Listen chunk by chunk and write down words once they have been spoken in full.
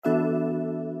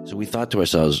So we thought to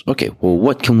ourselves, okay, well,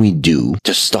 what can we do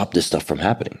to stop this stuff from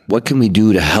happening? What can we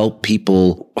do to help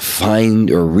people find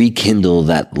or rekindle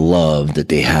that love that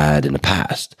they had in the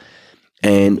past?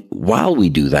 And while we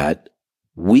do that,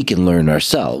 we can learn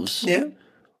ourselves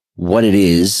what it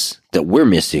is that we're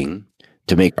missing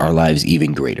to make our lives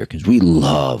even greater, because we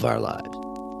love our lives.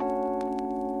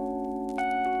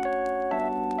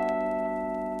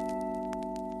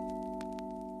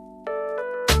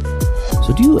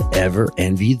 So do you ever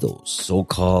envy those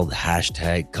so-called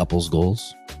hashtag couples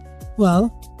goals?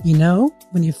 Well, you know,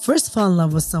 when you first fall in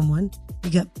love with someone, you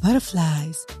get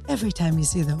butterflies every time you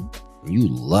see them. You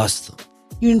lust them.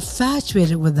 You're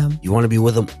infatuated with them. You want to be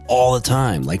with them all the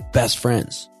time, like best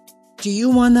friends. Do you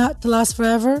want that to last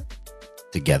forever?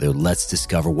 Together, let's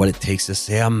discover what it takes to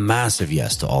say a massive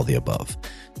yes to all the above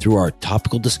through our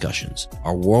topical discussions,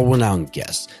 our world-renowned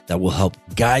guests that will help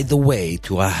guide the way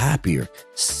to a happier,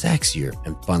 sexier,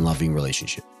 and fun-loving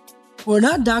relationship. We're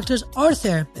not doctors or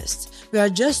therapists. We are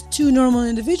just two normal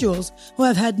individuals who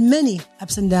have had many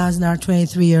ups and downs in our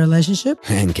 23-year relationship.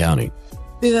 And counting.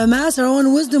 We've amassed our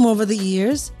own wisdom over the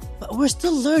years, but we're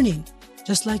still learning,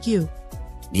 just like you.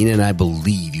 Nina and I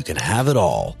believe you can have it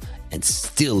all and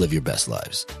still live your best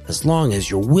lives, as long as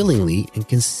you're willingly and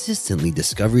consistently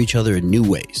discover each other in new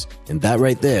ways. And that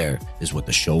right there is what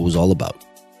the show is all about.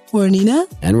 We're Nina.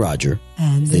 And Roger.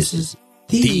 And this is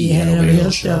the Head Over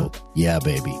Heels Show. Yeah,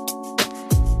 baby.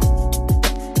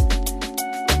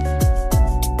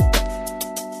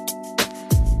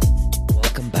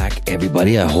 Welcome back,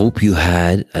 everybody. I hope you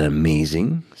had an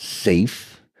amazing,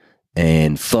 safe,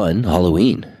 and fun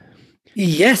Halloween.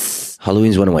 Yes.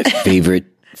 Halloween is one of my favorite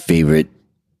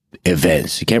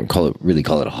events. You can't really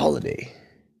call it a holiday.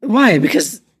 Why?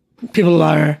 Because people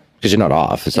are... Because you're not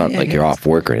off. It's not like you're off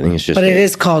work or anything. It's just... But it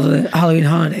is called a Halloween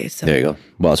holiday. So. There you go.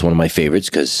 Well, it's one of my favorites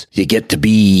because you get to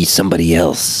be somebody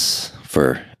else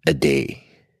for a day.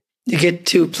 You get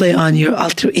to play on your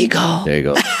alter ego. There you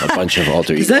go. A bunch of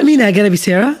alter egos. Does that mean I got to be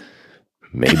Sarah?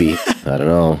 Maybe. I don't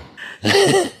know.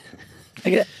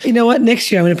 You know what?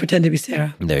 Next year, I'm going to pretend to be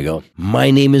Sarah. There you go.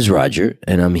 My name is Roger,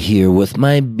 and I'm here with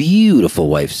my beautiful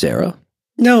wife, Sarah.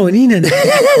 No, Nina.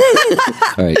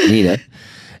 All right, Nina.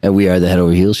 And we are the Head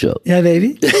Over Heels Show. Yeah,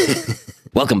 baby.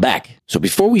 Welcome back. So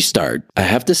before we start, I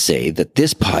have to say that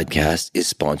this podcast is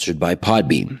sponsored by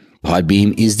Podbean.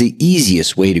 Podbean is the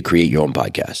easiest way to create your own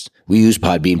podcast. We use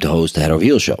Podbean to host the Head Over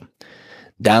Heels Show.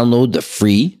 Download the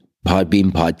free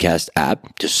Podbean podcast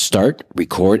app to start,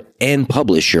 record, and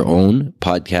publish your own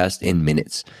podcast in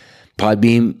minutes.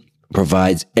 Podbean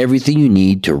provides everything you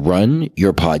need to run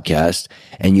your podcast,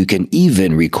 and you can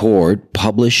even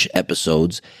publish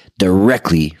episodes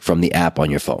directly from the app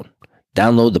on your phone.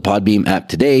 Download the Podbean app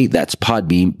today. That's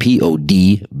Podbean,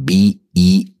 Podbean.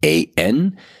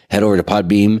 Head over to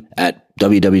Podbean at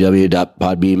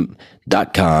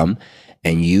www.podbean.com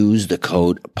and use the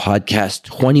code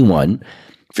podcast21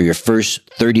 for your first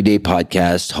 30-day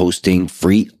podcast hosting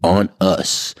free on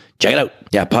us. Check it out.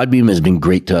 Yeah, Podbean has been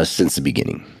great to us since the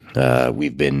beginning.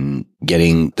 We've been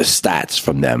getting the stats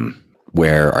from them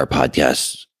where our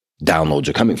podcast downloads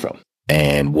are coming from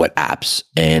and what apps.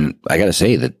 And I got to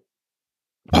say that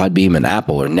Podbean and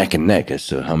Apple are neck and neck as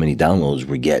to how many downloads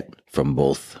we get from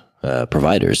both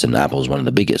providers. And Apple is one of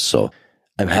the biggest. So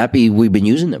I'm happy we've been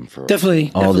using them for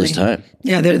all this time.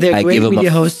 Yeah, they're great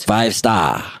media hosts.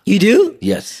 5-star. You do?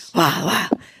 Yes. Wow.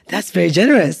 That's very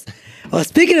generous. Well,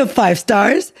 speaking of 5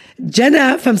 stars,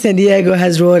 Jenna from San Diego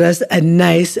has wrote us a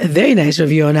very nice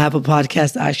review on Apple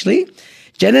Podcasts, actually.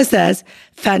 Jenna says,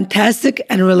 fantastic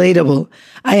and relatable.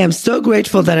 I am so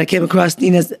grateful that I came across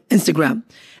Nina's Instagram.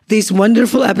 These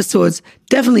wonderful episodes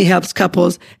definitely helps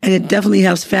couples, and it definitely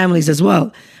helps families as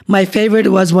well. My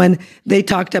favorite was when they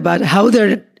talked about how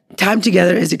their time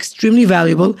together is extremely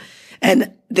valuable, and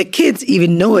the kids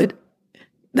even know it.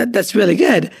 That's really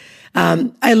good.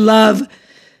 I love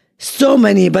so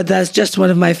many, but that's just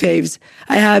one of my faves.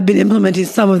 I have been implementing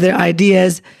some of their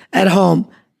ideas at home.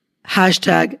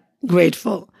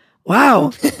 #grateful.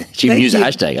 Wow. She even used a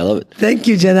hashtag. I love it. Thank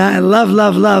you, Jenna. I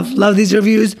love these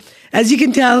reviews. As you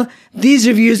can tell, these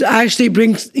reviews actually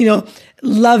bring,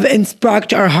 love and spark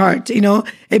to our heart.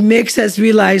 It makes us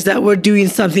realize that we're doing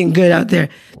something good out there.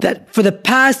 That for the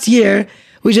past year,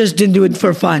 we just didn't do it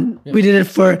for fun. Yeah. We did it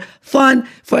for fun,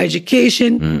 for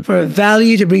education, for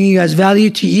value, to bring you guys value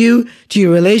to you, to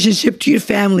your relationship, to your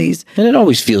families. And it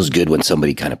always feels good when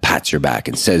somebody kind of pats your back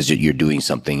and says that you're doing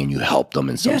something and you help them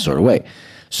in some sort of way.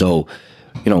 So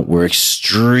we're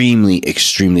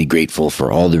extremely grateful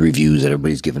for all the reviews that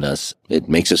everybody's given us. It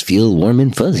makes us feel warm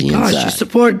and fuzzy inside. Gosh, your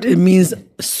support, it means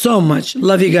so much.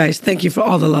 Love you guys. Thank you for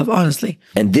all the love, honestly.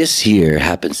 And this here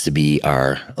happens to be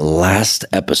our last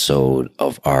episode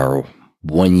of our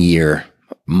 1 year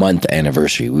month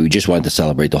anniversary. We just wanted to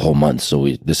celebrate the whole month. So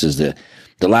this is the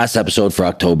last episode for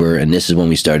October, and this is when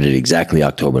we started exactly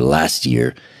October last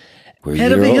year. We're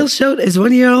Head of the Hill Show is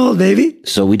 1 year old, baby.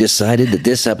 So we decided that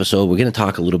this episode, we're going to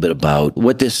talk a little bit about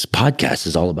what this podcast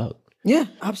is all about. Yeah,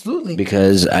 absolutely.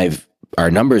 Because our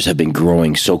numbers have been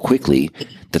growing so quickly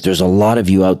that there's a lot of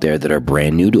you out there that are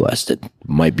brand new to us that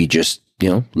might be just,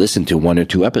 listen to 1 or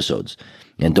 2 episodes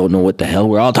and don't know what the hell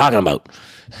we're all talking about.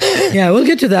 Yeah, we'll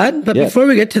get to that. But before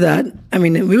we get to that, I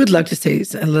mean, we would like to say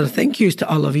a little thank yous to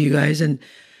all of you guys. And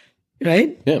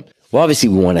right? Yeah. Well, obviously,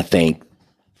 we want to thank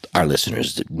our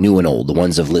listeners, new and old, the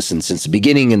ones that have listened since the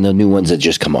beginning and the new ones that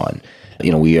just come on.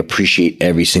 We appreciate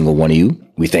every single one of you.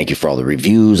 We thank you for all the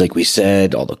reviews, like we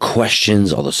said, all the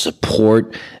questions, all the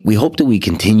support. We hope that we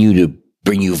continue to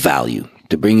bring you value,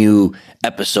 to bring you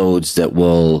episodes that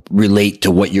will relate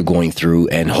to what you're going through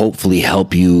and hopefully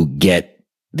help you get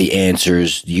the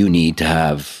answers you need to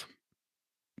have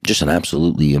just an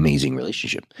absolutely amazing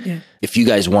relationship. Yeah. If you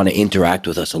guys want to interact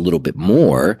with us a little bit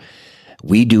more,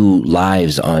 we do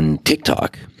lives on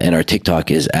TikTok, and our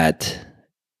TikTok is at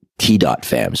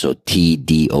t.fam. So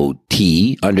TDOT_fam.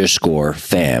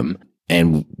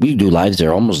 And we do lives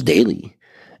there almost daily.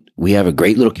 We have a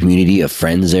great little community of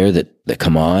friends there that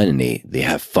come on and they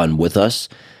have fun with us.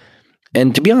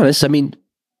 And to be honest, I mean,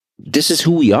 this is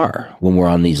who we are when we're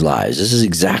on these lives. This is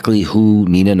exactly who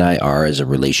Nina and I are as a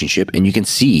relationship. And you can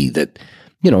see that,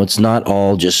 it's not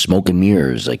all just smoke and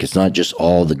mirrors. Like, it's not just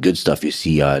all the good stuff you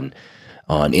see on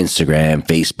Instagram,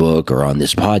 Facebook, or on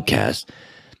this podcast.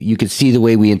 You can see the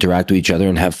way we interact with each other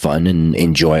and have fun and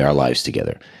enjoy our lives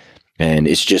together. And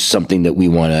it's just something that we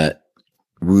want to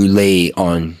relay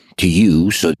on to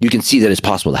you so you can see that it's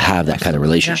possible to have that kind of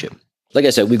relationship. Yeah. Like I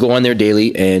said, we go on there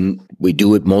daily and we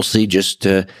do it mostly just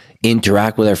to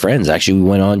interact with our friends. Actually, we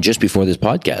went on just before this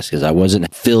podcast because I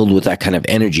wasn't filled with that kind of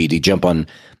energy to jump on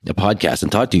the podcast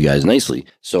and talk to you guys nicely.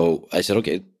 So I said,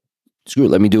 okay, screw it.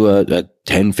 Let me do a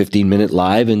 10, 15 minute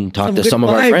live and talk to some of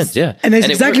our friends. Yeah. And that's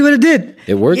exactly what it did.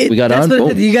 It worked. We got on.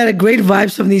 Boom. You got a great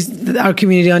vibes from our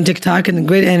community on TikTok and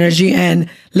great energy. And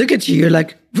look at you. You're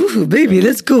like, woo, baby,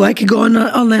 let's go. I could go on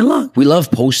all night long. We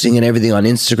love posting and everything on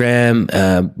Instagram.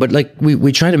 But like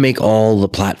we try to make all the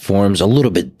platforms a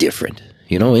little bit different.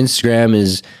 Instagram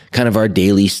is kind of our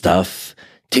daily stuff.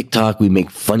 TikTok, we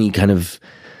make funny kind of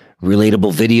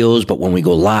relatable videos. But when we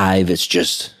go live, it's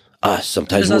just us.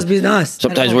 Sometimes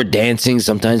we're dancing.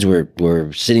 Sometimes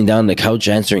we're sitting down on the couch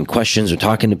answering questions or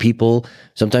talking to people.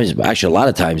 Sometimes, actually, a lot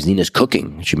of times, Nina's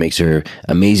cooking. She makes her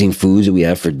amazing foods that we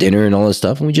have for dinner and all this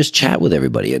stuff, and we just chat with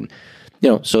everybody. And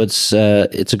so it's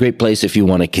a great place if you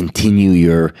want to continue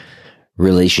your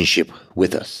relationship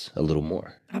with us a little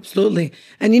more. Absolutely.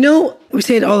 And we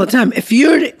say it all the time. If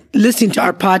you're listening to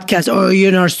our podcast or you're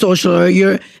in our social or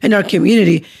you're in our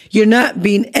community, you're not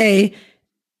being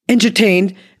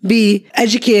entertained, B,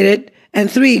 educated, and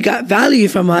 3, got value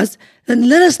from us, then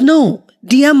let us know.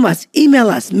 DM us, email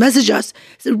us, message us,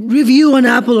 review on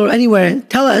Apple or anywhere.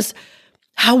 Tell us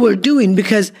how we're doing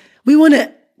because we want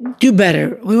to do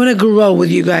better. We want to grow with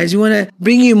you guys. We want to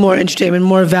bring you more entertainment,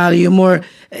 more value, more,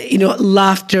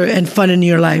 laughter and fun in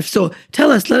your life. So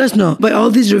tell us, let us know. By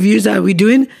all these reviews that we're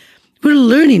doing, we're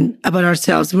learning about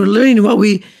ourselves. We're learning what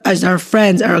we, as our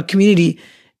friends, our community,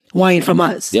 want from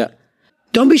us. Yeah.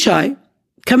 Don't be shy.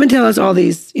 Come and tell us all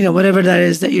these, whatever that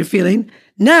is that you're feeling.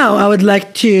 Now, I would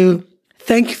like to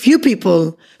thank a few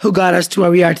people who got us to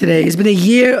where we are today. It's been a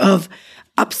year of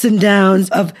ups and downs,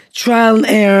 of trial and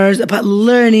errors, about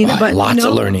learning. Lots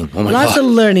of learning. Oh my lots God.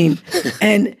 of learning.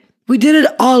 And we did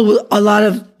it all with a lot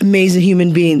of amazing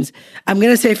human beings. I'm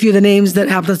going to say a few of the names that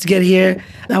helped us to get here.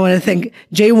 I want to thank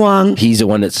Jay Wong. He's the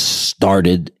one that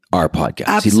started our podcast.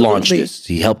 Absolutely. He launched this.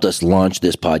 He helped us launch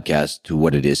this podcast to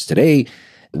what it is today.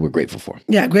 We're grateful for him.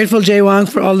 Yeah, grateful, Jay Wong,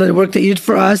 for all the work that you did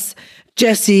for us.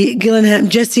 Jesse Gillingham.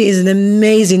 Jesse is an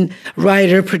amazing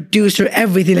writer, producer,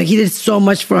 everything. Like, he did so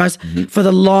much for us for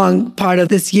the long part of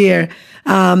this year.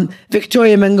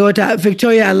 Victoria Mangota.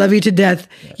 Victoria, I love you to death.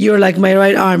 You're like my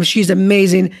right arm. She's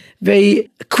amazing. Very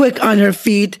quick on her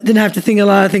feet. Didn't have to think a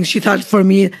lot of things. She thought for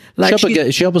me. Like,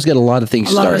 she helped us get a lot of things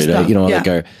started.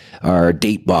 Like our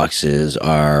date boxes,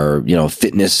 our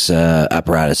fitness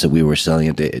apparatus that we were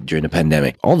selling during the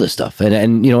pandemic, all this stuff.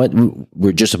 And you know what?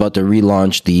 We're just about to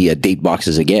relaunch the date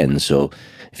boxes again. So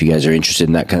if you guys are interested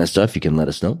in that kind of stuff, you can let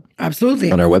us know.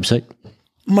 Absolutely. On our website.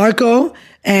 Marco,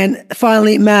 and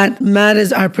finally Matt. Matt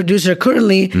is our producer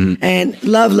currently, and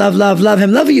love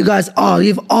him. Love you guys all.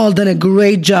 You've all done a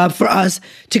great job for us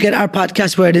to get our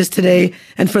podcast where it is today,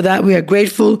 and for that we are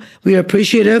grateful. We are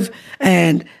appreciative,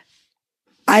 and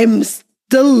I'm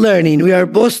still learning. We are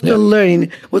both still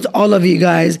learning with all of you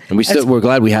guys, and we're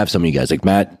glad we have some of you guys. Like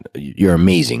Matt, you're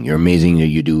amazing. You're amazing.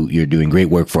 You're doing great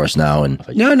work for us now. And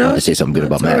no, to say something good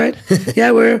about Matt. Right.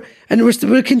 Yeah, we're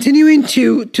continuing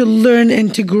to learn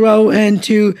and to grow and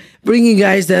to bring you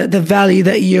guys the value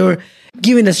that you're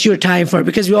giving us your time for,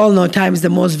 because we all know time is the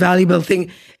most valuable thing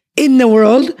in the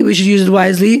world. We should use it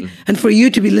wisely. And for you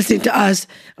to be listening to us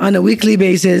on a weekly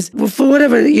basis, for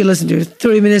whatever you listen to,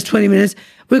 30 minutes, 20 minutes,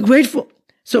 we're grateful.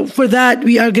 So for that,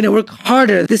 we are going to work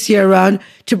harder this year around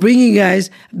to bring you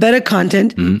guys better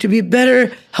content, to be a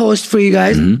better host for you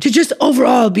guys, to just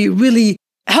overall be really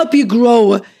help you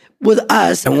grow with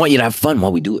us. I want you to have fun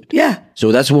while we do it. Yeah.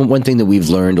 So that's one thing that we've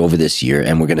learned over this year,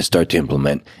 and we're going to start to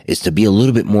implement, is to be a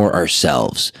little bit more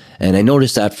ourselves. And I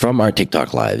noticed that from our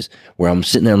TikTok lives, where I'm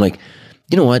sitting there, I'm like,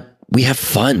 you know what? We have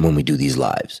fun when we do these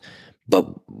lives. But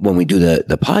when we do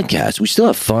the podcast, we still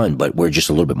have fun, but we're just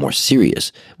a little bit more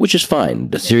serious, which is fine.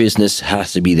 The seriousness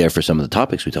has to be there for some of the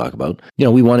topics we talk about. You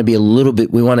know, we want to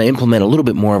implement a little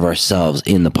bit more of ourselves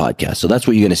in the podcast. So that's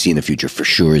what you're going to see in the future for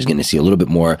sure, is going to see a little bit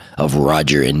more of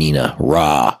Roger and Nina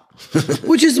raw.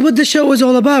 Which is what the show was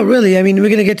all about, really. I mean, we're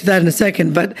going to get to that in a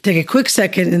second, but take a quick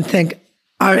second and thank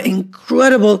our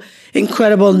incredible,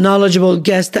 knowledgeable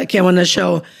guests that came on the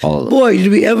show. Boy,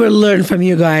 did we ever learn from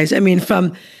you guys. I mean,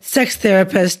 from sex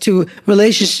therapists to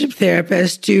relationship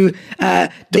therapists to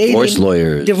divorce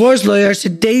lawyers to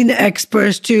dating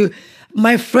experts to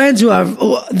my friends who have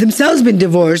themselves been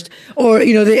divorced, or,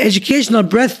 you know, the educational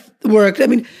breath work. I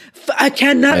mean, I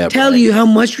cannot tell you how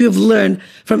much we have learned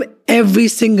from every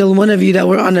single one of you that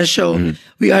were on the show.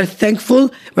 We are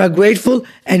thankful, we are grateful,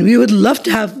 and we would love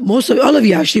to have all of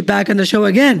you actually back on the show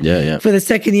again for the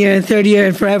second year and third year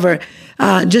and forever,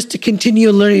 just to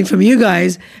continue learning from you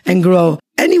guys and grow.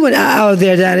 Anyone out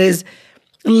there that is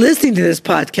listening to this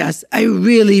podcast, I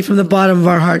really, from the bottom of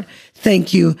our heart,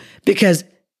 thank you, because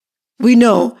we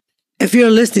know if you're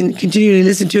listening, continuing to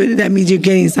listen to it, that means you're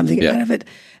getting something out of it.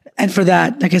 And for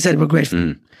that, like I said, we're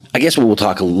grateful. I guess what we'll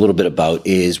talk a little bit about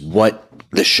is what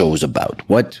the show's about,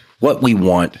 what we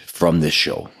want from this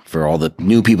show. For all the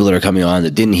new people that are coming on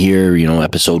that didn't hear, you know,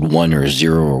 episode 1 or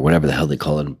 0 or whatever the hell they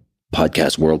call it in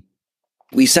podcast world.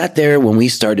 We sat there when we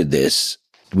started this.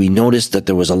 We noticed that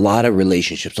there was a lot of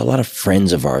relationships, a lot of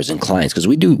friends of ours and clients, because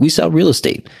we sell real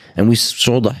estate, and we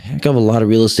sold a heck of a lot of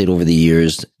real estate over the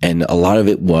years. And a lot of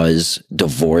it was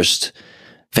divorced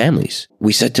families.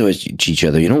 We said to each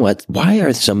other, you know what? Why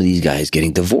are some of these guys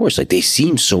getting divorced? Like, they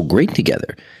seem so great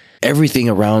together. Everything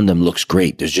around them looks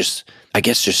great. I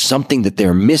guess there's something that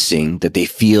they're missing, that they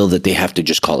feel that they have to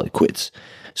just call it quits.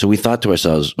 So we thought to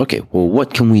ourselves, okay, well,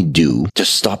 what can we do to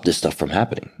stop this stuff from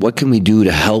happening? What can we do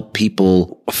to help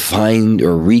people find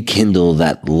or rekindle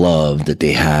that love that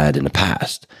they had in the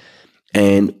past?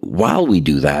 And while we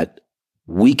do that,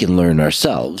 we can learn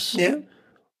ourselves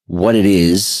what it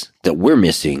is that we're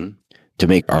missing to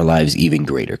make our lives even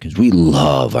greater, because we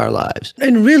love our lives.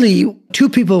 And really, two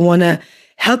people want to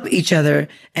help each other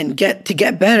and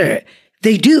get better.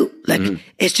 They do. Like,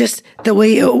 it's just the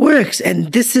way it works.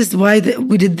 And this is why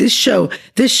we did this show.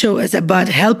 This show is about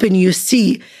helping you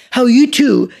see how you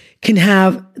too can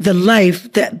have the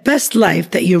best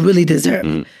life that you really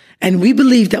deserve. And we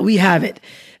believe that we have it.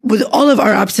 With all of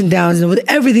our ups and downs and with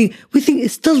everything, we think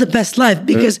it's still the best life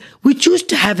because we choose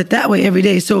to have it that way every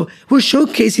day. So we're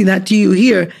showcasing that to you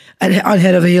here on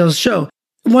Head Over Heels show.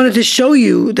 Wanted to show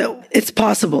you that it's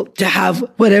possible to have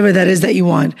whatever that is that you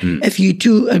want if you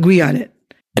two agree on it.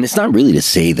 And it's not really to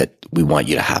say that we want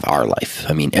you to have our life.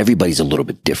 I mean, everybody's a little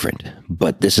bit different,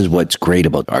 but this is what's great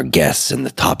about our guests and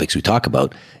the topics we talk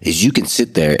about is you can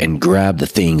sit there and grab the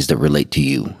things that relate to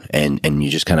you, and you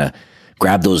just kind of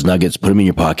grab those nuggets, put them in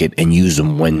your pocket, and use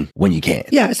them when you can.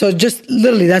 Yeah, so just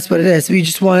literally that's what it is. We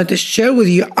just wanted to share with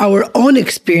you our own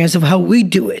experience of how we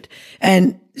do it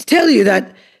and tell you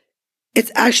that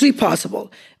it's actually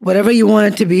possible. Whatever you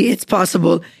want it to be, it's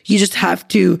possible. You just have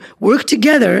to work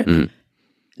together,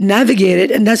 navigate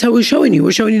it, and that's how we're showing you.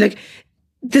 We're showing you, like,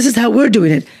 this is how we're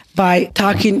doing it, by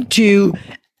talking to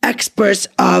experts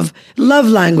of love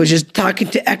languages, talking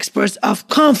to experts of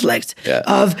conflict,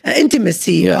 of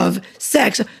intimacy, of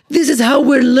sex. This is how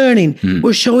we're learning.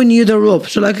 We're showing you the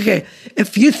ropes. So, like, okay,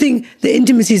 if you think the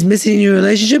intimacy is missing in your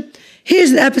relationship,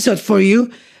 here's an episode for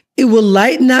you. It will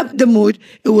lighten up the mood.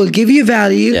 It will give you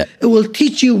value. Yeah. It will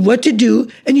teach you what to do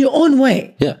in your own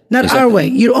way. Yeah, Not exactly. our way,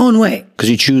 your own way. Because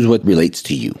you choose what relates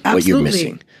to you, what you're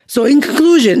missing. So in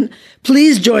conclusion,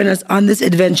 please join us on this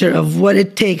adventure of what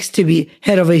it takes to be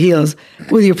head over heels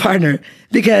with your partner,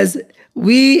 because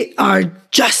we are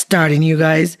just starting, you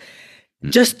guys.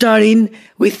 Just starting.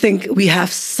 We think we have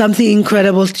something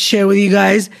incredible to share with you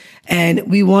guys, and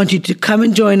we want you to come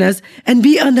and join us and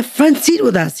be on the front seat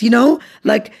with us,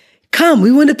 like come.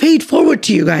 We want to pay it forward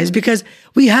to you guys because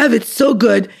we have it so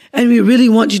good, and we really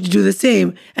want you to do the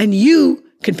same, and you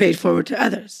can pay it forward to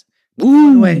others.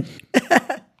 One way.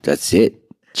 That's it.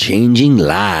 Changing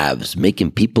lives,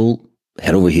 making people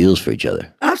head over heels for each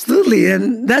other. Absolutely.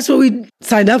 And that's what we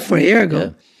signed up for a year ago. Yeah,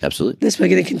 absolutely. That's what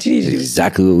we're going to continue to do.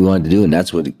 Exactly what we wanted to do. And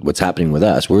that's what's happening with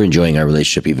us. We're enjoying our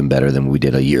relationship even better than we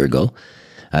did a year ago.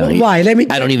 Why? I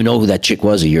don't even know who that chick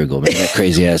was a year ago, man. That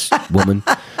crazy ass woman.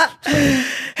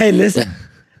 Hey, listen,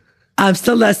 I'm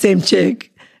still that same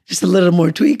chick, just a little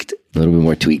more tweaked. A little bit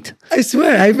more tweaked. I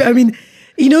swear. I mean,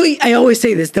 I always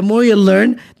say this, the more you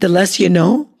learn, the less you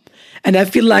know. And I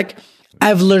feel like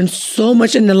I've learned so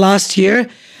much in the last year,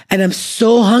 and I'm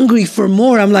so hungry for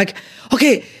more. I'm like,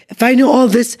 okay, if I know all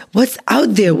this, what's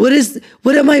out there? What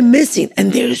am I missing?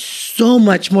 And there's so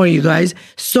much more, you guys,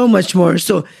 so much more.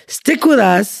 So stick with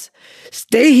us,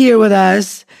 stay here with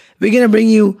us. We're going to bring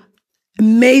you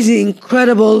amazing,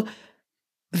 incredible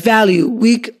value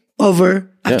week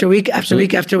after week after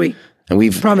week after week. And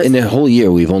in the whole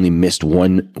year, we've only missed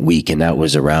 1 week, and that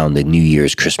was around the New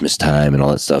Year's, Christmas time and all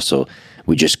that stuff. So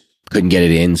we just couldn't get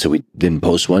it in, so we didn't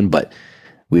post one, but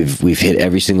we've hit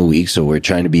every single week. So we're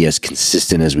trying to be as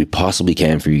consistent as we possibly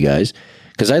can for you guys.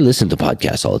 Because I listen to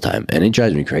podcasts all the time, and it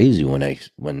drives me crazy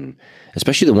when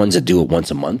especially the ones that do it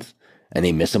once a month and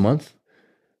they miss a month.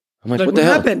 I'm like, what the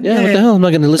hell? Happened? Yeah, what the hell? I'm not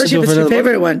going to listen to it for another another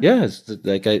favorite month. one. Yeah, it's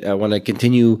like I want to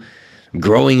continue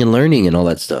growing and learning and all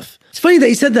that stuff. It's funny that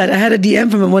you said that. I had a DM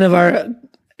from one of our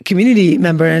community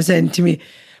member and saying to me,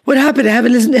 what happened? I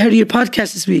haven't heard your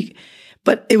podcast this week.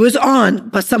 But it was on,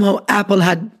 but somehow Apple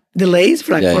had delays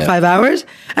for 4 or 5 hours.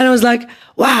 And I was like,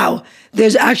 wow,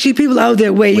 there's actually people out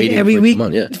there waiting every week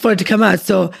for it to come out.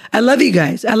 So I love you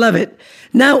guys. I love it.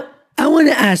 Now, I want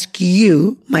to ask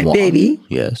you, my baby.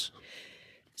 Yes.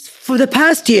 For the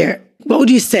past year, what would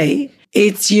you say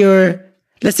it's your,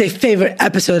 let's say, favorite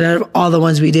episode out of all the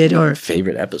ones we did? Or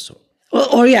favorite episode?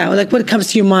 Or like what comes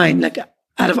to your mind, like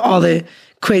out of all the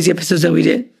crazy episodes that we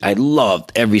did? I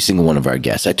loved every single one of our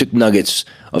guests. I took nuggets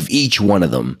of each one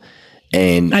of them.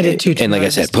 And I did too. And like I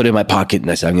said, put it in my pocket,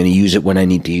 and I said, I'm going to use it when I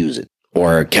need to use it,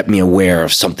 or kept me aware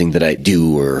of something that I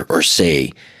do or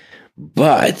say.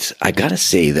 But I got to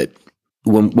say that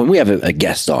when we have a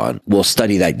guest on, we'll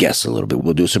study that guest a little bit.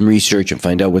 We'll do some research and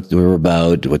find out what they're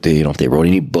about, what they, if they wrote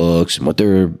any books, and what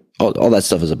they're, all that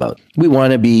stuff is about. We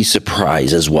want to be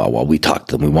surprised as well while we talk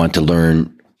to them. We want to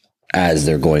learn as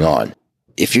they're going on.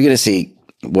 If you're going to say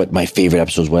what my favorite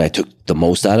episodes, what I took the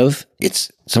most out of,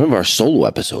 it's some of our solo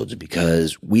episodes,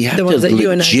 because we have the ones that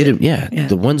you and I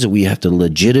the ones that we have to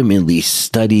legitimately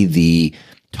study the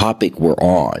topic we're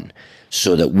on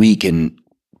so that we can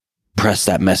press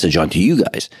that message onto you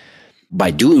guys.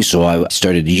 By doing so, I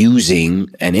started using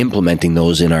and implementing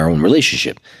those in our own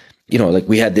relationship. Like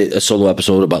we had a solo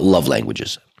episode about love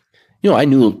languages. I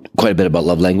knew quite a bit about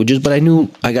love languages, but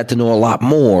I got to know a lot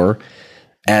more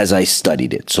as I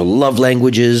studied it. So love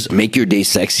languages, make your day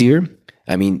sexier.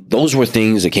 I mean, those were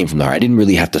things that came from the heart. I didn't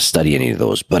really have to study any of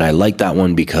those, but I like that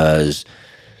one because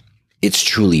it's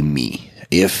truly me.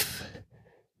 If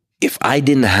I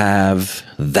didn't have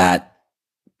that,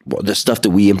 the stuff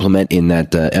that we implement in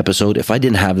that episode, if I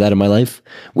didn't have that in my life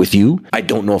with you, I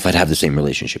don't know if I'd have the same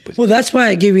relationship with you. Well, that's why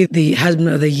I gave you the Husband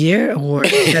of the Year award,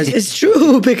 because it's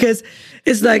true, because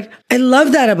it's like, I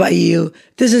love that about you.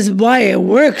 This is why it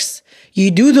works. You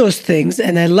do those things,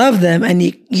 and I love them, and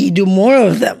you do more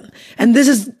of them. And this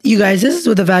is, you guys, this is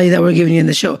what the value that we're giving you in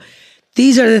the show.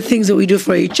 These are the things that we do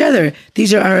for each other.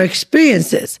 These are our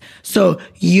experiences. So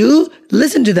you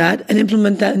listen to that and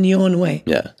implement that in your own way.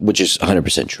 Yeah, which is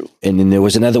 100% true. And then there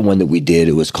was another one that we did.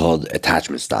 It was called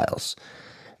Attachment Styles.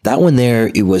 That one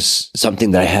there, it was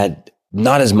something that I had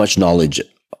not as much knowledge.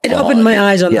 It opened my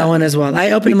eyes on that one as well.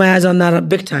 I opened my eyes on that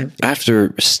big time.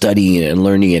 After studying it and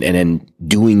learning it and then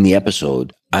doing the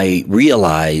episode, I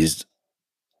realized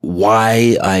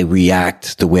why I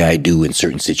react the way I do in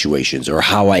certain situations, or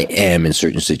how I am in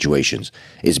certain situations,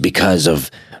 is because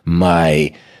of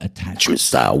my attachment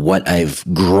style. What I've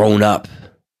grown up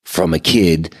from a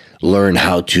kid, learn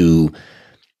how to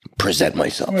present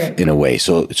myself in a way.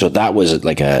 So that was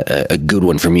like a good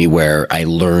one for me where I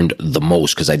learned the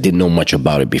most because I didn't know much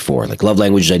about it before. Like love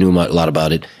languages, I knew a lot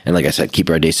about it. And like I said, keep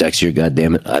our day sexier. God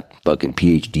damn it. I fucking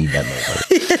PhD that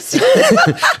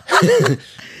motherfucker.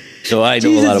 So I know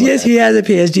a lot about yes, that. he has a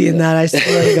PhD in that. I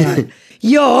swear to God.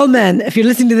 Yo, all men, if you're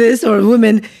listening to this, or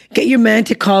women, get your man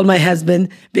to call my husband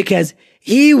because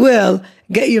he will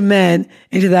get your man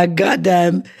into that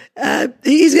goddamn.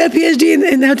 He's got a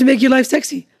PhD in how to make your life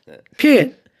sexy.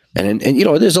 Period. And you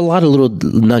know, there's a lot of little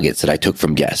nuggets that I took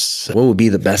from guests. What would be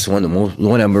the best one? The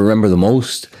one I remember the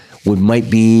most might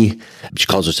be, she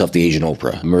calls herself the Asian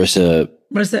Oprah,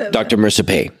 Dr. Marissa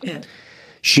Pay. Yeah.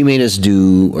 She made us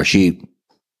she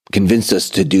convinced us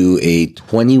to do a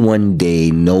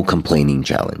 21-day no complaining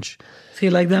challenge. So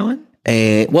you like that one?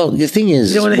 And well, the thing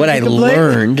is, what I've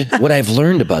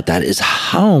learned about that is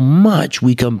how much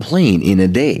we complain in a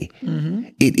day. Mm-hmm.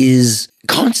 It is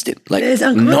constant, like it's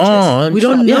unconscious. We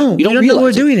don't know. You don't know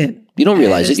we're doing it. You don't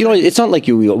realize it. You know, it's not like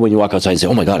when you walk outside and say,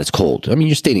 "Oh my God, it's cold." I mean,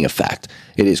 you're stating a fact.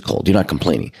 It is cold. You're not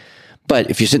complaining.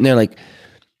 But if you're sitting there like,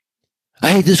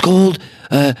 "I hate this cold.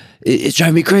 It's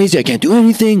driving me crazy. I can't do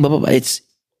anything." Blah blah blah.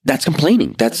 That's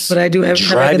complaining. That's what I do every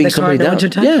time I get in the car in the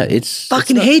wintertime. Yeah, it's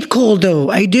fucking hate cold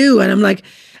though. I do, and I'm like,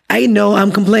 I know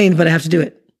I'm complaining, but I have to do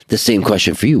it. The same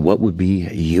question for you. What would be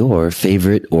your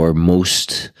favorite or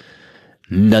most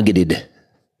nuggeted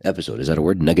episode? Is that a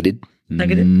word? Nuggeted?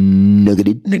 Nuggeted.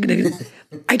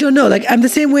 I don't know. Like, I'm the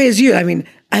same way as you. I mean,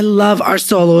 I love our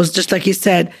solos. Just like you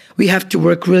said, we have to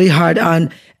work really hard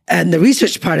on and the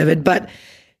research part of it. But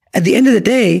at the end of the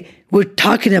day, we're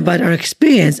talking about our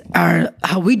experience,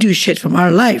 how we do shit from our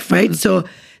life, right? So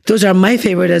those are my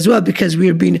favorite as well because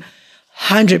we're being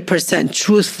 100%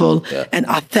 truthful and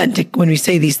authentic when we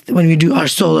say when we do our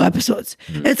solo episodes.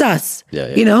 Mm. It's us.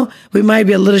 You know, we might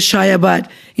be a little shy about,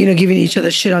 giving each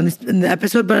other shit in the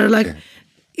episode, but like,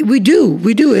 we do.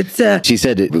 It's She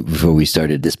said it before we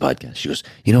started this podcast. She goes,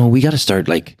 we got to start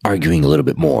like arguing a little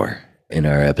bit more in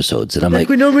our episodes. And I'm like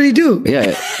we normally do.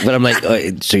 Yeah. But I'm like,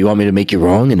 so you want me to make you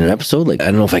wrong in an episode? Like, I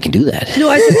don't know if I can do that. No,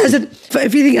 I said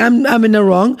if you think I'm in the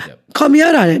wrong, call me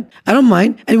out on it. I don't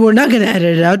mind. And we're not going to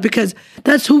edit it out because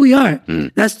that's who we are.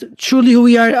 Mm. That's truly who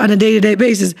we are on a day-to-day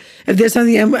basis. If there's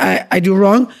something I do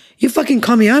wrong, you fucking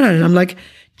call me out on it. I'm like,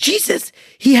 Jesus,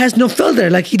 he has no filter.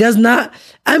 Like, he does not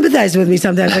empathize with me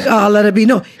sometimes. Like, I'll let it be.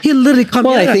 No, he literally call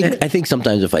me out on it. I think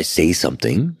sometimes if I say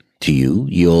something to you,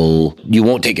 you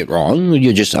won't take it wrong.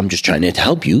 I'm just trying to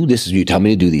help you. You tell me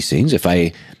to do these things. If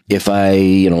I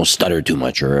stutter too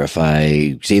much or if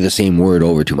I say the same word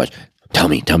over too much, tell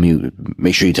me,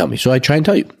 make sure you tell me. So I try and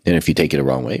tell you. And if you take it the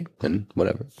wrong way, then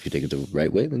whatever. If you take it the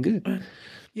right way, then good.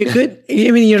 You're good.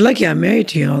 I mean, you're lucky I'm married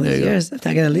to you all these years. I'm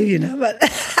not going to leave you now, but.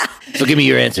 So give me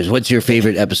your answers. What's your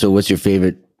favorite episode? What's your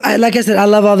favorite? Like I said, I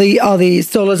love all the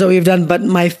solos that we've done, but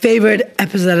my favorite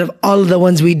episode of all of the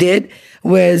ones we did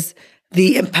was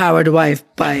The Empowered Wife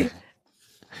by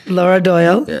Laura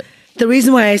Doyle. Yeah. The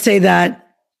reason why I say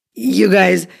that, you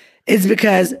guys, is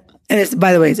because, and it's,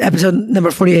 by the way, it's episode number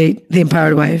 48, The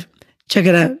Empowered Wife. Check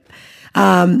it out.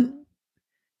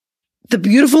 The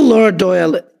beautiful Laura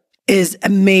Doyle is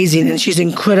amazing, and she's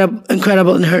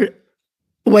incredible in her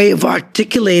way of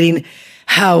articulating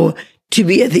how to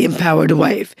be the empowered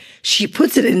wife. She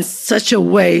puts it in such a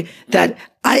way that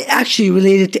I actually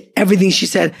related to everything she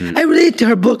said. I related to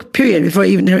her book, period, before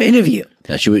even her interview.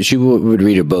 Yeah, she would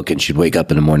read her book and she'd wake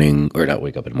up in the morning, or not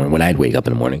wake up in the morning, when I'd wake up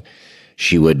in the morning,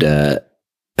 she would have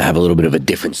a little bit of a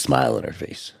different smile on her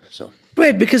face. So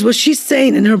right, because what she's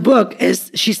saying in her book is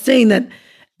she's saying that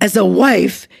as a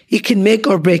wife, you can make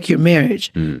or break your marriage.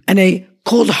 And I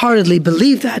cold-heartedly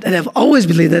believe that, and I've always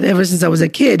believed that ever since I was a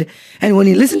kid. And when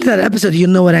you listen to that episode,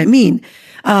 you'll know what I mean.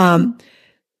 I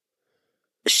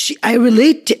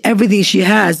relate to everything she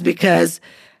has because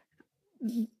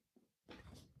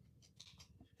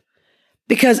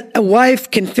a wife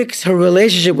can fix her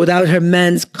relationship without her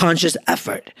man's conscious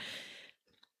effort.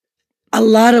 A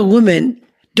lot of women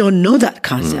don't know that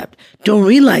concept, don't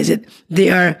realize it.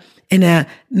 They are in a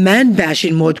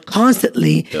man-bashing mode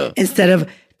constantly instead of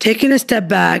taking a step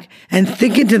back and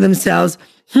thinking to themselves,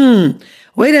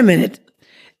 wait a minute.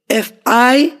 If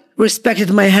I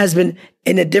respected my husband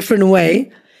in a different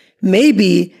way,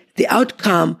 maybe the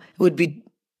outcome would be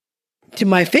to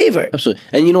my favor. Absolutely.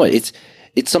 And you know what? It's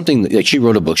something like she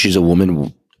wrote a book. She's a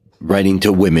woman writing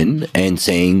to women and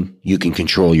saying you can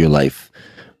control your life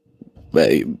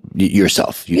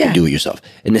yourself. You can do it yourself.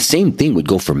 And the same thing would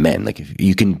go for men. Like, if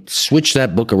you can switch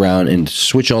that book around and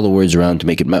switch all the words around to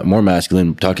make it more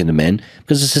masculine, talking to men,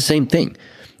 because it's the same thing.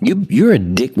 You're a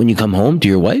dick when you come home to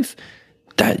your wife,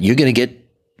 that you're going to get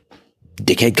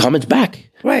dickhead comments back.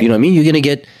 Right. You know what I mean? You're going to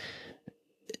get,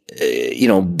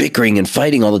 bickering and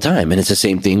fighting all the time. And it's the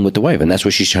same thing with the wife. And that's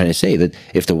what she's trying to say, that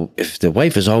if the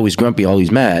wife is always grumpy, always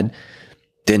mad,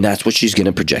 then that's what she's going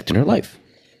to project in her life.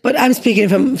 But I'm speaking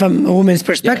from a woman's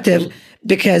perspective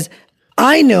because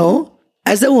I know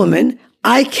as a woman,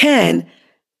 I can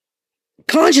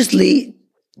consciously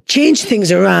change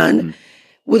things around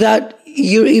without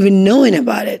you even knowing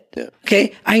about it. Yeah.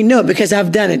 Okay? I know because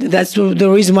I've done it. That's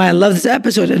the reason why I love this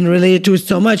episode and related to it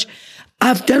so much.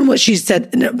 I've done what she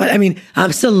said, but I mean,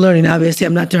 I'm still learning. Obviously,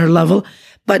 I'm not to her level,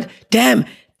 but damn,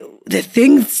 the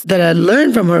things that I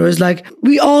learned from her is like,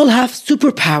 we all have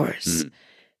superpowers.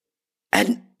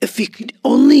 And if we could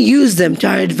only use them to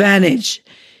our advantage,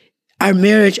 our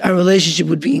marriage, our relationship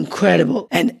would be incredible.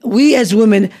 And we as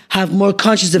women have more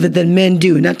conscious of it than men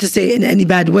do. Not to say in any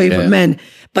bad way for men,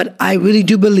 but I really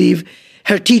do believe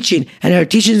her teaching. And her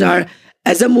teachings are,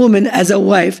 as a woman, as a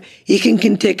wife, you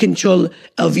can take control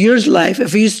of your life,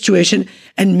 of your situation,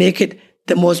 and make it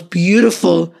the most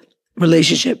beautiful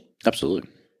relationship. Absolutely.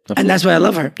 And that's why I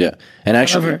love her. Yeah. And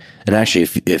actually,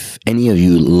 if any of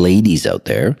you ladies out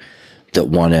there that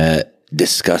want to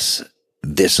discuss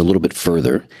this a little bit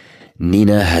further,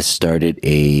 Nina has started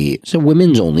a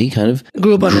women's only kind of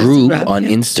group on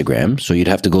Instagram. So you'd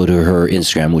have to go to her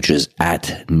Instagram, which is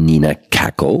at Nina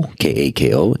Kako,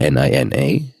 Kako,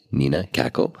 Nina, Nina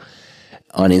Kako,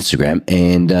 on Instagram,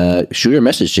 and shoot her a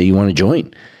message, say you want to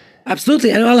join.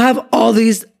 Absolutely. And I'll have all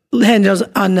these handles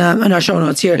on our show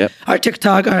notes here. Yep. Our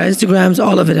TikTok, our Instagrams,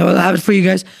 all of it. I'll have it for you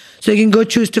guys. So you can go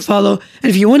choose to follow.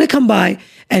 And if you want to come by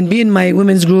and be in my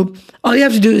women's group, all you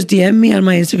have to do is DM me on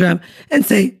my Instagram and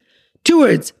say 2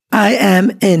 words, I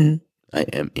am in. I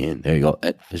am in. There you go.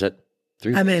 Is that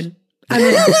 3? I'm in. I'm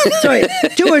in. Sorry,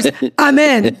 2 words, I'm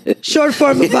in. Short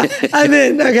form of I'm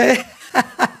in. Okay.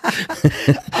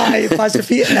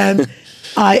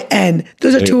 I-apostrophe-M-I-N.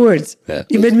 Those are 2 words. Yeah.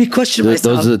 You made me question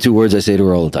myself. Those are the 2 words I say to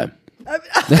her all the time.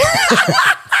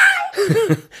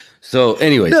 So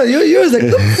anyways. No, yours like,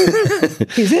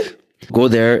 is it? Go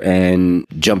there and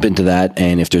jump into that.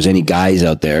 And if there's any guys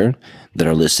out there that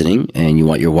are listening and you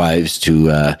want your wives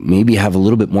to maybe have a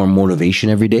little bit more motivation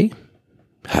every day,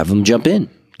 have them jump in.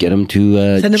 Get them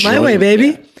to send it my way,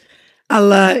 baby.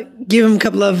 I'll give them a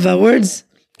couple of words.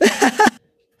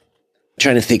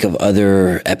 Trying to think of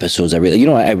other episodes I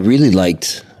really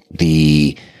liked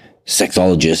the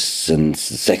sexologists and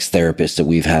sex therapists that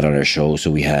we've had on our show.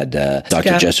 So we had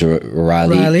Dr. Jess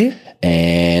Riley.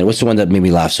 And what's the one that made me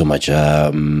laugh so much?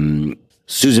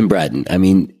 Susan Bratton. I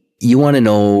mean, you want to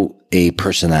know a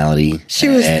personality. She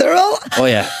was thorough? Oh,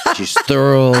 yeah. She's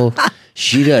thorough.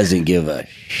 She doesn't give a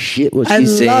shit what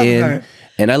she's saying. Her.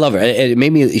 And I love her. It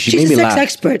made me, She's a sex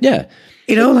expert. Yeah.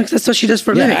 You know, like that's what she does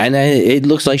for a living. Yeah, and it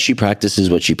looks like she practices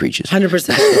what she preaches.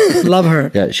 100%. Love her.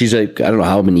 Yeah, she's like, I don't know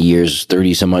how many years,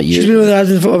 30 some odd years. She's been with her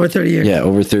husband for over 30 years. Yeah,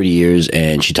 over 30 years.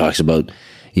 And she talks about,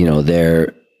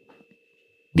 their,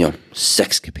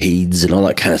 sexcapades and all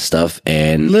that kind of stuff.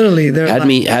 And literally,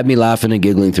 had me laughing and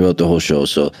giggling throughout the whole show.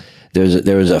 So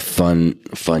there was a fun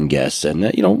guest. And,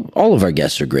 all of our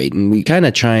guests are great. And we kind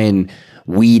of try and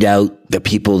weed out the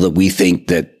people that we think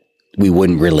that we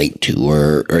wouldn't relate to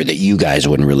or that you guys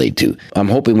wouldn't relate to. I'm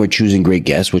hoping we're choosing great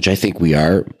guests, which I think we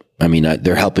are. I mean,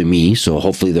 they're helping me, so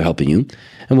hopefully they're helping you.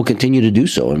 And we'll continue to do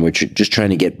so. And we're just trying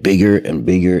to get bigger and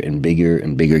bigger and bigger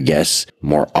and bigger guests,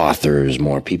 more authors,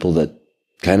 more people that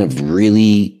kind of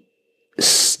really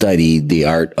study the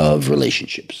art of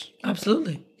relationships.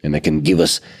 Absolutely. And that can give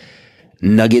us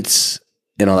nuggets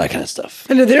and all that kind of stuff.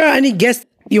 And if there are any guests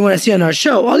you want to see on our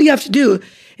show, all you have to do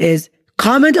is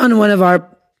comment on one of our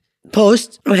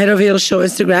post on Head Over Heels Show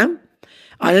Instagram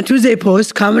on a Tuesday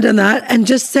post, comment on that and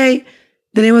just say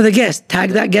the name of the guest,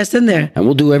 tag that guest in there. And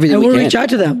we'll do everything we can. And we'll reach out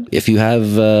to them. If you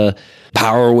have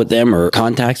power with them or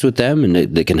contacts with them and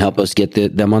they can help us get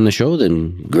them on the show,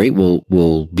 then great.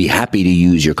 We'll be happy to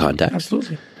use your contacts.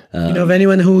 Absolutely. Of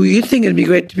anyone who you think it'd be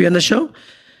great to be on the show,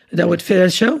 that would fit our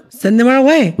show, send them our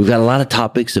way. We've got a lot of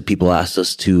topics that people asked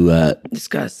us to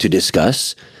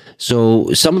discuss.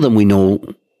 So some of them we know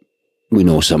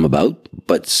some about,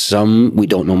 but some we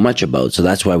don't know much about. So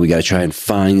that's why we got to try and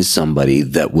find somebody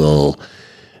that will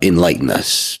enlighten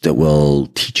us, that will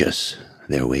teach us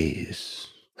their ways.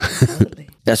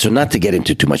 That's so not to get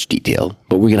into too much detail,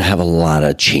 but we're going to have a lot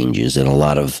of changes and a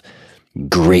lot of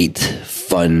great,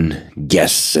 fun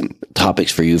guests and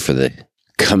topics for you for the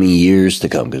coming years to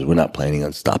come, because we're not planning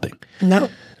on stopping. No,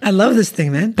 I love this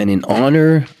thing, man. And in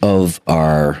honor of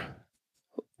our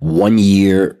 1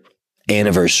 year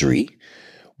anniversary,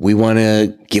 we want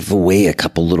to give away a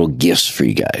couple little gifts for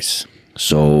you guys.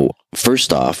 So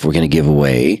first off, we're going to give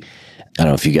away I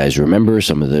don't know if you guys remember,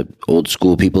 some of the old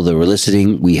school people that were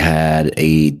listening, we had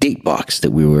a date box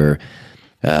that we were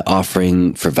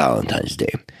offering for Valentine's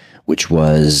Day, which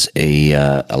was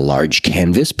a large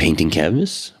canvas, painting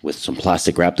canvas, with some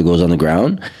plastic wrap that goes on the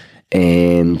ground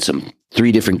and some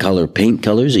 3 different paint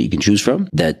colors that you can choose from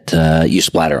that you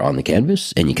splatter on the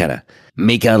canvas, and you kind of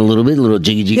make out a little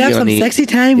jiggy You have some sexy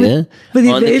time with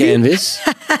your on baby? the canvas,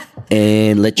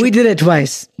 and We did it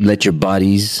twice. let your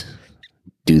bodies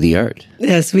do the art.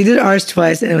 Yes, we did ours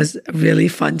twice, and it was really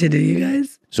fun to do, you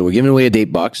guys. So we're giving away a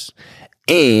date box,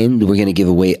 and we're going to give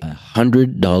away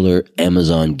 $100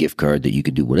 Amazon gift card that you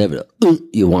can do whatever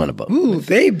you want about. Ooh,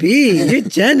 baby, you're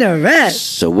generous.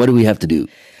 So what do we have to do?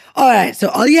 All right, so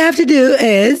all you have to do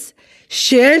is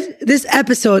share this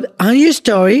episode on your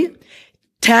story,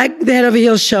 tag the Head Over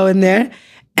Heels show in there,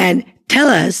 and tell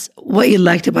us what you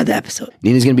liked about the episode.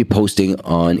 Nina's going to be posting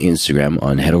on Instagram,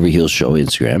 on Head Over Heels Show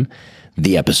Instagram,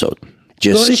 the episode.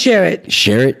 Go and share it.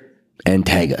 Share it and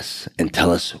tag us and tell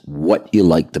us what you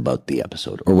liked about the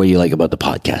episode or what you like about the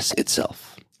podcast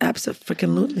itself.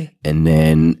 Absolutely. And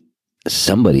then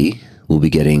somebody will be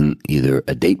getting either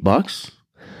a date box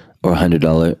or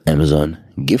 $100 Amazon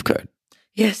gift card.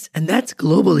 Yes, and that's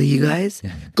globally, you guys.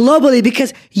 Globally,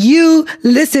 because you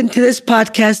listen to this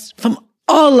podcast from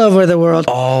all over the world.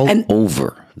 All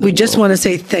over. We just want to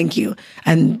say thank you.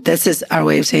 And this is our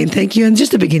way of saying thank you. And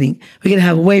just the beginning. We're going to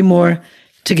have way more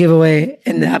to give away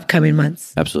in the upcoming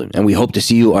months. Absolutely. And we hope to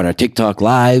see you on our TikTok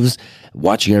lives,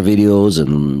 watching our videos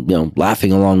and,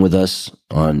 laughing along with us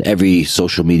on every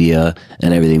social media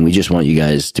and everything. We just want you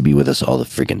guys to be with us all the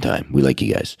freaking time. We like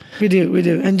you guys. We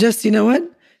do. And just, you know what?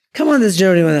 Come on this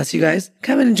journey with us, you guys.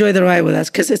 Come and enjoy the ride with us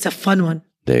because it's a fun one.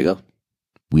 There you go.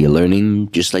 We are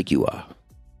learning just like you are.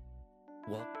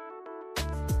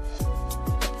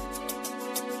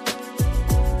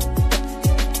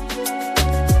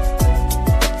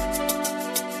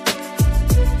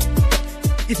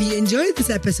 If you enjoyed this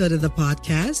episode of the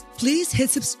podcast, please hit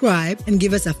subscribe and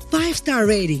give us a 5-star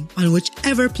rating on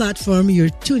whichever platform you're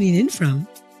tuning in from.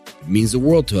 It means the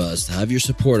world to us to have your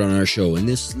support on our show in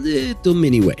this little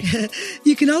mini way.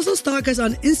 You can also stalk us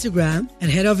on Instagram at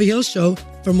Head Over Heels Show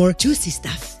for more juicy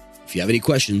stuff. If you have any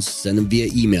questions, send them via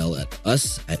email at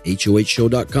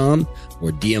us@hohshow.com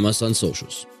or DM us on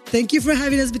socials. Thank you for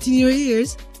having us between your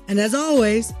ears. And as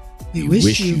always, we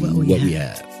wish you what we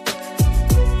have.